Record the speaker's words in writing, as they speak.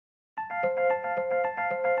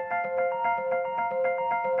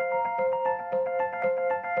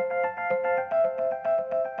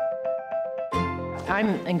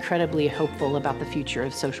I'm incredibly hopeful about the future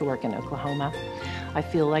of social work in Oklahoma. I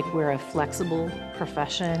feel like we're a flexible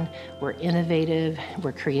profession, we're innovative,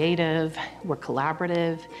 we're creative, we're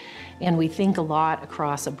collaborative, and we think a lot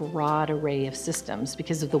across a broad array of systems.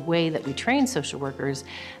 Because of the way that we train social workers,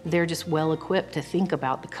 they're just well equipped to think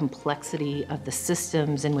about the complexity of the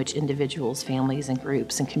systems in which individuals, families, and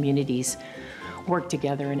groups and communities work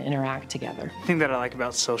together and interact together. The thing that I like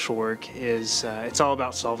about social work is it's all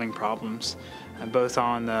about solving problems. Both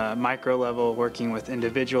on the micro level, working with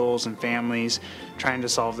individuals and families, trying to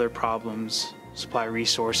solve their problems, supply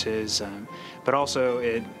resources, but also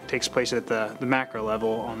it takes place at the macro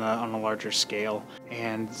level on a larger scale.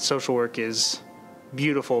 And social work is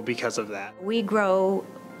beautiful because of that. We grow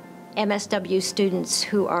MSW students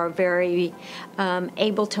who are very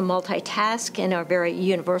able to multitask and are very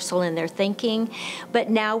universal in their thinking, but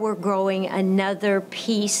now we're growing another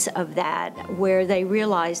piece of that where they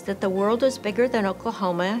realize that the world is bigger than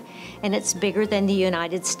Oklahoma and it's bigger than the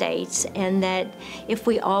United States, and that if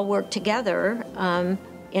we all work together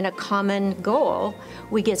in a common goal,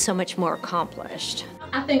 we get so much more accomplished.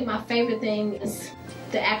 I think my favorite thing is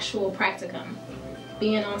the actual practicum,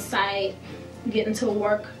 being on site, getting to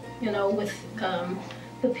work with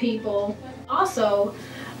the people. Also,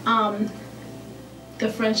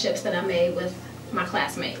 the friendships that I made with my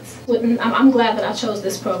classmates. I'm glad that I chose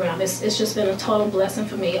this program. It's just been a total blessing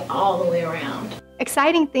for me all the way around.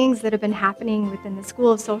 Exciting things that have been happening within the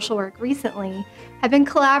School of Social Work recently have been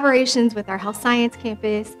collaborations with our health science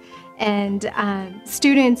campus and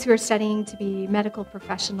students who are studying to be medical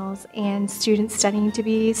professionals and students studying to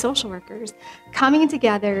be social workers, coming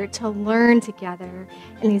together to learn together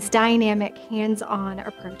in these dynamic, hands-on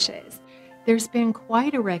approaches. There's been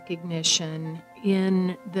quite a recognition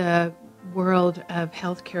in the world of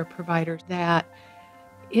healthcare providers that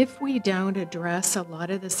if we don't address a lot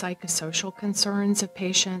of the psychosocial concerns of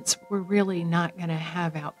patients, we're really not going to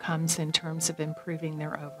have outcomes in terms of improving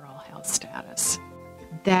their overall health status.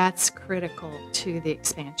 That's critical to the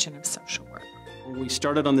expansion of social work. When we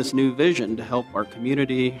started on this new vision to help our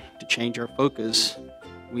community, to change our focus,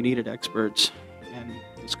 we needed experts, and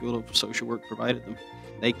the School of Social Work provided them.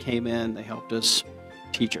 They came in, they helped us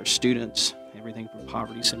teach our students everything from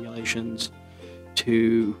poverty simulations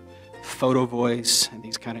to photo voice and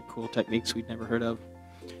these kind of cool techniques we'd never heard of.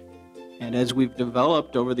 And as we've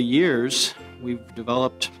developed over the years, we've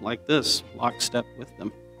developed like this, lockstep with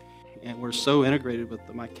them. And we're so integrated with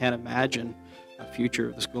them, I can't imagine a future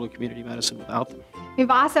of the School of Community Medicine without them. We've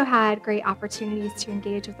also had great opportunities to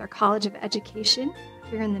engage with our College of Education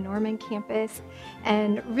here in the Norman campus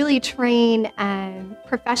and really train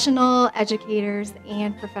professional educators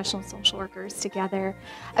and professional social workers together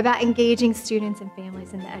about engaging students and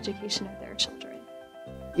families in the education of their children.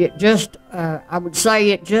 It just, I would say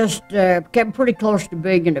it just came pretty close to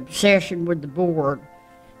being an obsession with the board,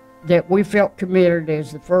 that we felt committed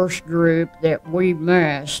as the first group that we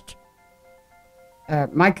must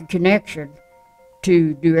make a connection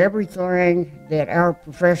to do everything that our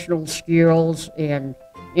professional skills and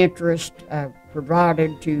interest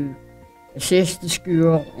provided to assist the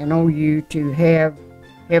school and OU to have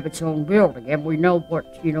its own building. And we know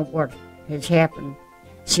what has happened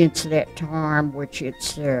since that time, which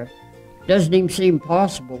it's doesn't even seem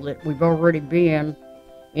possible that we've already been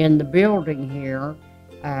in the building here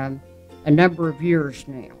a number of years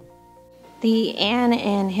now. The Anne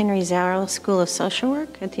and Henry Zarrow School of Social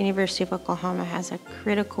Work at the University of Oklahoma has a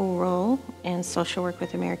critical role in social work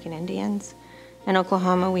with American Indians. In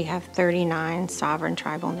Oklahoma, we have 39 sovereign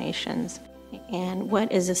tribal nations. And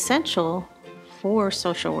what is essential for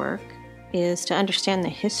social work is to understand the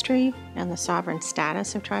history and the sovereign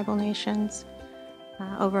status of tribal nations.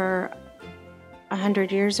 Over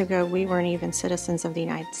 100 years ago, we weren't even citizens of the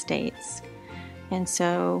United States. And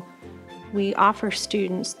so we offer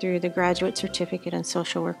students through the Graduate Certificate in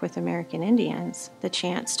Social Work with American Indians the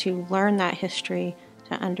chance to learn that history,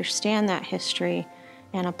 to understand that history,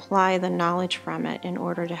 and apply the knowledge from it in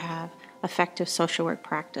order to have effective social work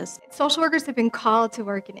practice. Social workers have been called to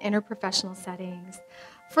work in interprofessional settings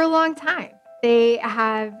for a long time. They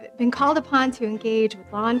have been called upon to engage with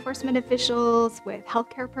law enforcement officials, with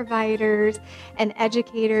healthcare providers, and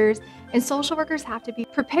educators, and social workers have to be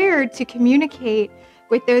prepared to communicate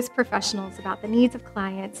with those professionals about the needs of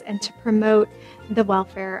clients and to promote the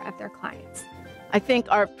welfare of their clients. I think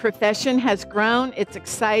our profession has grown. It's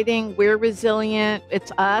exciting. We're resilient.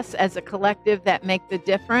 It's us as a collective that make the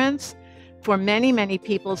difference for many, many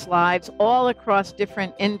people's lives all across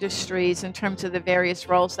different industries in terms of the various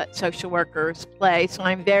roles that social workers play. So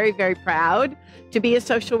I'm very, very proud to be a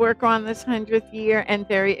social worker on this 100th year and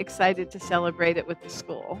very excited to celebrate it with the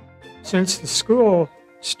school. Since the school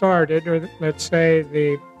started, or let's say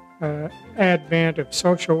the advent of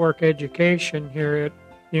social work education here at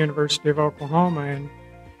the University of Oklahoma in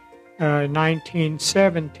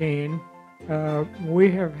 1917,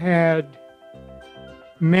 we have had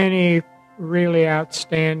many really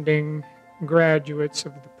outstanding graduates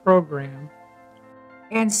of the program.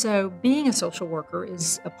 And so being a social worker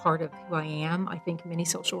is a part of who I am. I think many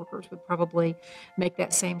social workers would probably make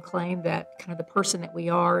that same claim, that kind of the person that we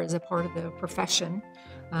are is a part of the profession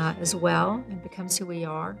as well, and becomes who we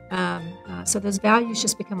are. So those values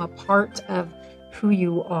just become a part of who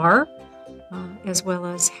you are, as well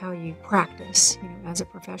as how you practice, as a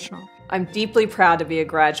professional. I'm deeply proud to be a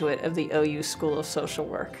graduate of the OU School of Social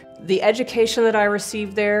Work. The education that I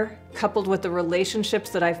received there, coupled with the relationships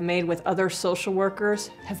that I've made with other social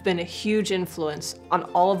workers, have been a huge influence on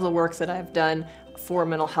all of the work that I've done for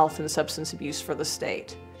mental health and substance abuse for the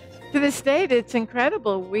state. To the state, it's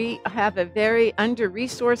incredible. We have a very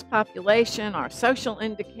under-resourced population. Our social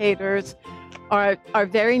indicators are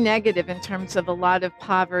very negative in terms of a lot of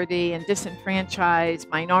poverty and disenfranchised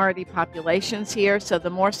minority populations here. So the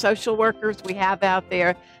more social workers we have out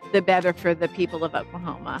there, the better for the people of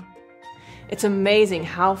Oklahoma. It's amazing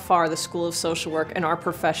how far the School of Social Work and our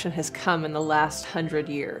profession has come in the last 100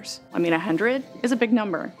 years. I mean, 100 is a big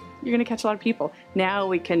number. You're going to catch a lot of people. Now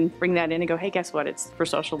we can bring that in and go, hey, guess what? It's for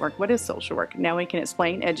social work. What is social work? Now we can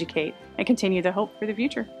explain, educate, and continue the hope for the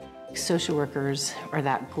future. Social workers are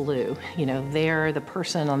that glue. They're the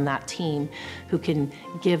person on that team who can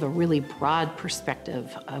give a really broad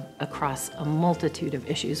perspective across a multitude of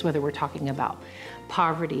issues, whether we're talking about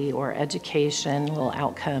poverty or educational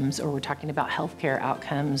outcomes, or we're talking about healthcare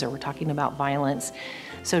outcomes, or we're talking about violence.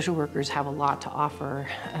 Social workers have a lot to offer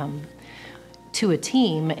to a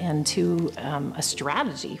team and to a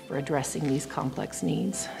strategy for addressing these complex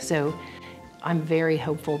needs. So I'm very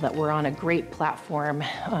hopeful that we're on a great platform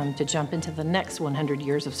to jump into the next 100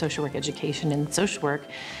 years of social work education and social work,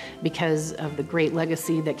 because of the great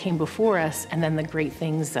legacy that came before us, and then the great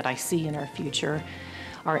things that I see in our future.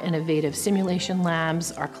 Our innovative simulation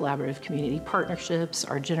labs, our collaborative community partnerships,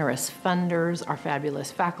 our generous funders, our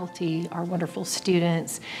fabulous faculty, our wonderful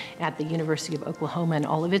students at the University of Oklahoma, and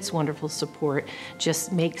all of its wonderful support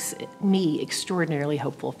just makes me extraordinarily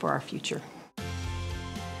hopeful for our future.